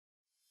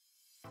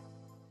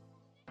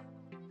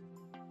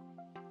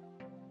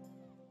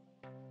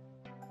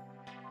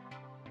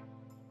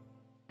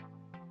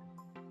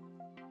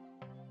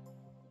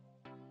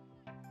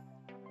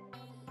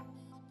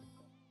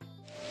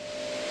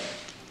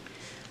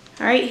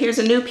All right, here's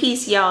a new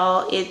piece,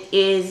 y'all. It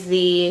is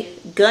the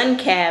gun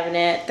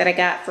cabinet that I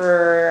got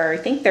for,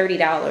 I think,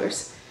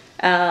 $30.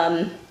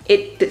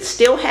 It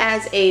still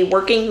has a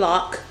working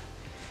lock.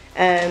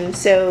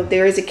 So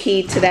there is a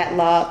key to that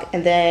lock,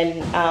 and then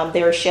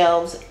there are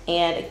shelves,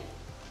 and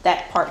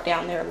that part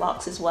down there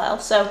locks as well.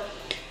 So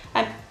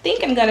I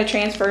think I'm going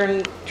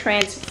to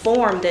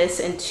transform this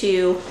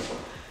into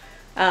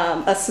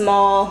a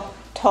small,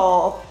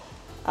 tall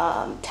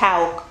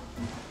towel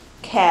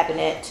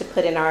cabinet to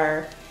put in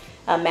our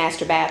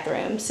master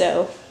bathroom.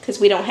 So because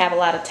we don't have a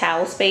lot of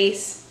towel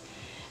space,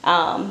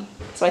 so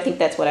I think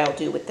that's what I'll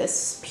do with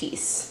this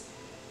piece.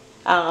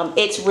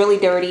 It's really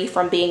dirty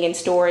from being in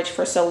storage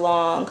for so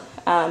long,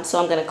 so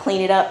I'm going to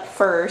clean it up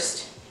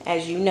first,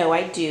 as you know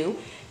I do,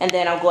 and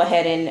then I'll go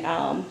ahead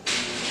and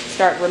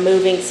start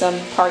removing some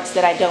parts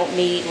that I don't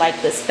need,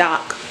 like the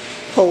stock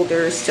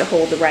holders to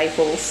hold the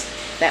rifles,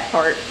 that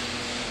part,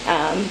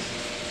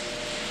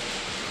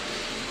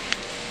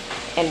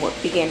 and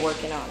begin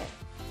working on it.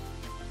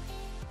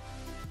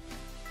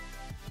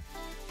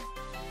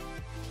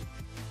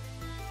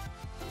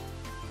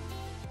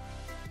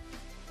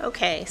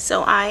 Okay,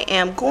 so I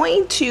am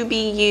going to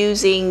be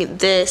using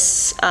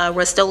this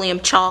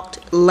Rustoleum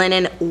chalked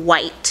linen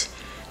white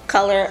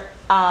color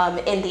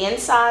in the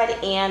inside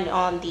and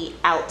on the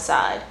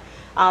outside.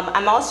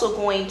 I'm also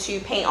going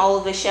to paint all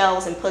of the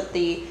shelves and put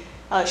the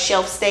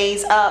shelf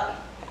stays up,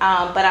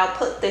 but I'll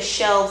put the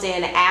shelves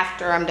in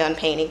after I'm done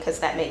painting because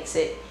that makes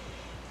it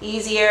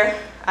easier.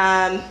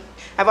 I've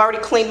already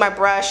cleaned my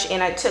brush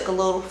and I took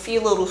a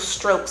few little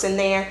strokes in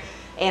there,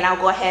 and I'll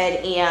go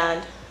ahead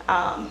and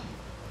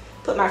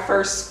put my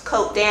first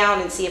coat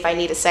down and see if I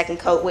need a second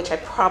coat, which I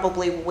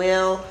probably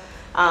will.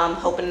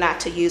 Hoping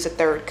not to use a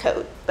third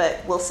coat,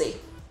 but we'll see.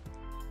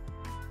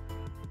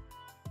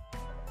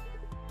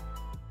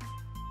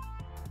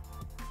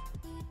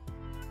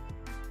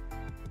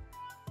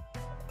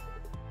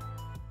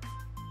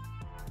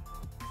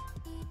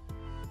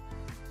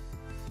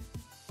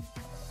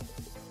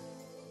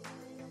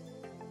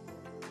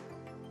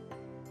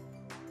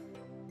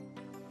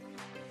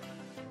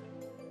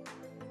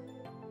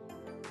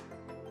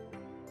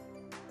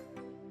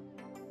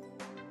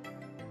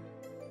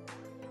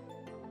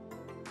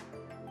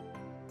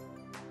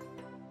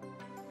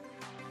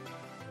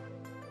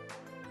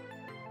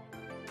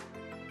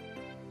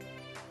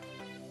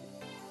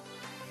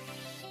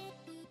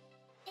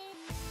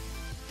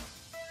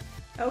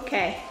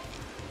 Okay,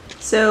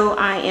 so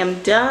I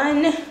am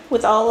done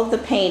with all of the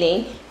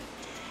painting,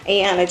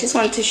 and I just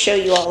wanted to show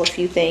you all a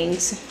few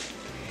things.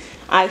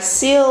 I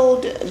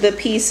sealed the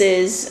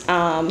pieces,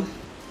 the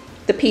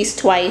piece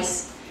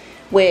twice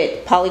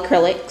with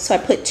polycrylic. So I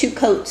put 2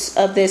 coats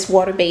of this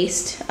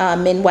water-based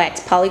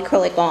Minwax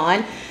Polycrylic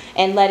on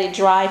and let it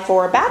dry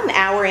for about an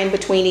hour in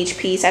between each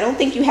piece. I don't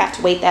think you have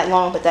to wait that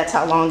long, but that's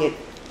how long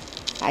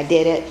I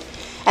did it.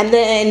 And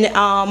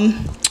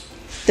then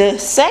the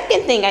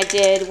second thing I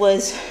did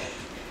was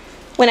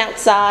went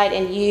outside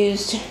and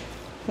used,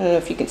 I don't know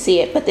if you can see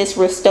it, but this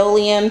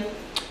Rustoleum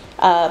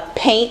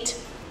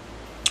paint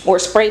or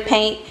spray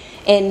paint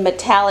in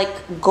metallic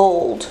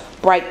gold,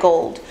 bright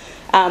gold,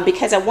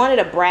 because I wanted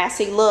a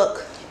brassy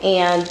look,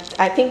 and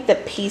I think the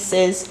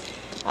pieces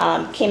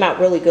came out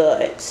really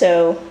good.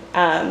 So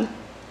I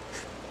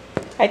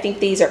think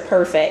these are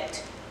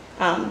perfect.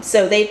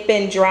 So they've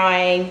been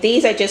drying.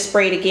 These I just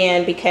sprayed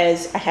again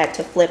because I had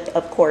to flip,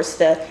 of course,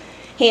 the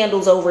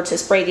handles over to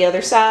spray the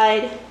other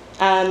side.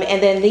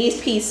 And then these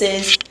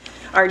pieces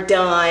are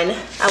done.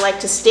 I like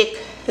to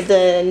stick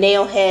the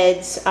nail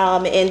heads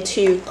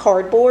into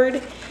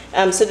cardboard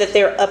so that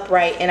they're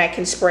upright and I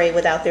can spray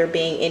without there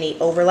being any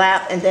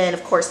overlap. And then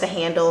of course the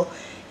handle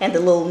and the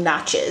little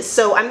notches.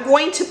 So I'm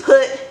going to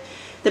put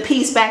the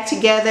piece back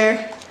together.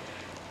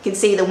 You can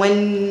see the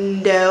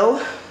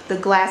window, the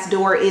glass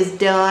door is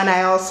done.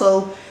 I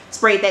also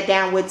sprayed that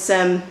down with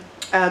some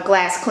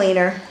glass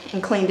cleaner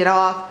and cleaned it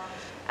off.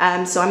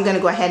 So I'm going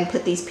to go ahead and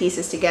put these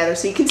pieces together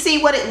so you can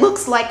see what it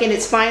looks like in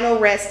its final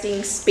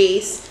resting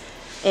space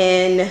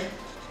in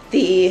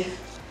the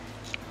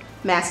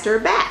master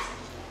bath.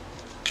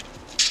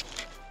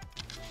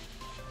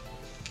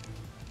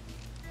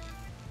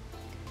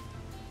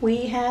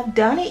 We have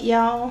done it,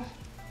 y'all.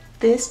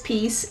 This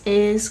piece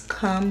is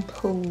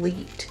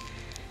complete.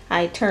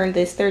 I turned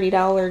this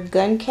 $30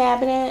 gun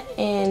cabinet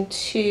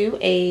into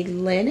a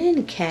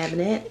linen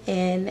cabinet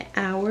in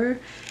our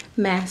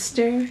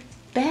master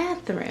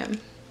bathroom,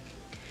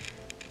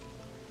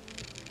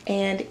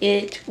 and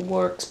it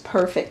works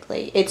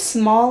perfectly. It's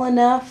small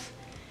enough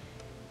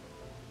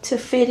to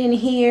fit in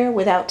here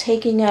without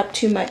taking up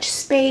too much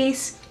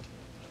space.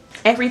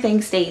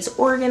 Everything stays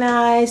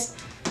organized.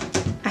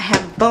 I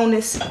have a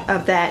bonus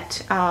of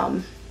that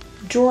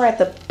drawer at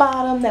the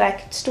bottom that I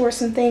could store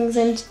some things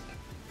in,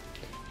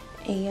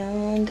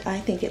 and I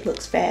think it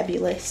looks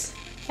fabulous.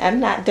 I'm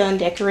not done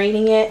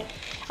decorating it.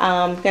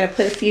 I'm gonna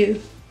put a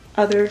few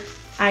other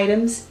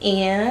items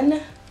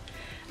in.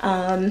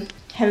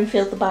 Haven't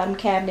filled the bottom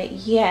cabinet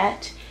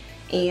yet,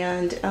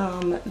 and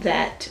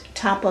that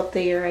top up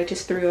there, I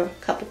just threw a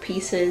couple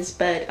pieces,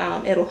 but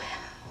it'll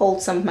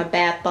hold some of my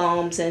bath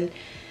bombs and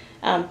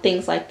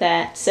things like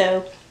that.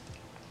 So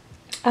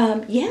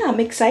yeah, I'm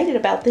excited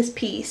about this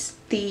piece.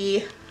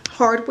 The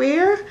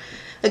hardware,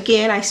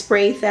 again, I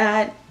sprayed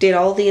that, did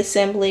all the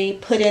assembly,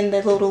 put in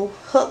the little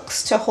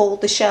hooks to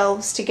hold the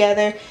shelves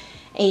together,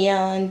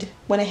 and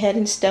went ahead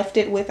and stuffed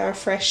it with our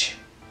fresh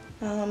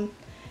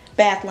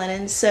bath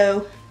linen.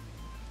 So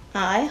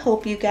I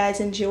hope you guys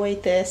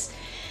enjoyed this.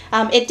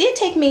 It did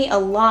take me a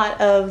lot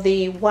of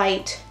the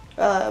white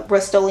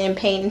Rustoleum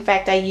paint. In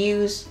fact, I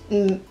used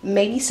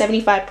maybe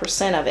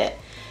 75% of it,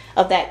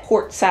 of that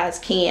quart size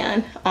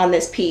can on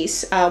this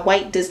piece.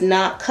 White does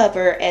not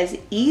cover as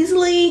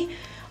easily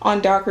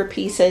on darker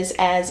pieces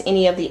as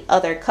any of the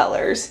other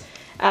colors.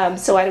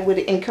 So I would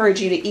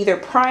encourage you to either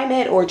prime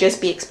it or just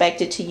be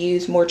expected to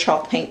use more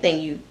chalk paint than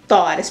you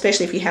thought,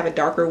 especially if you have a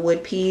darker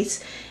wood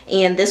piece.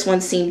 And this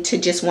one seemed to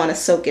just want to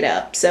soak it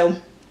up. So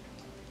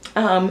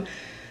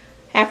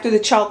after the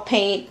chalk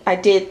paint, I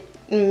did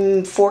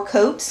 4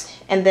 coats,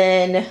 and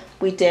then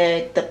we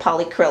did the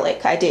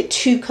polycrylic. I did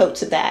 2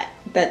 coats of that.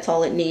 That's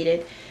all it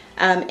needed,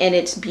 and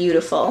it's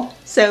beautiful.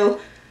 So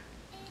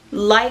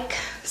like,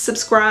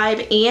 subscribe,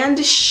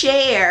 and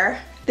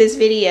share this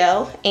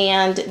video,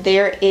 and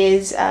there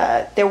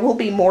will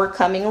be more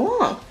coming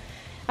along.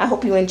 I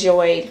hope you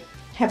enjoyed.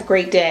 Have a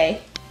great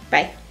day.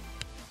 Bye.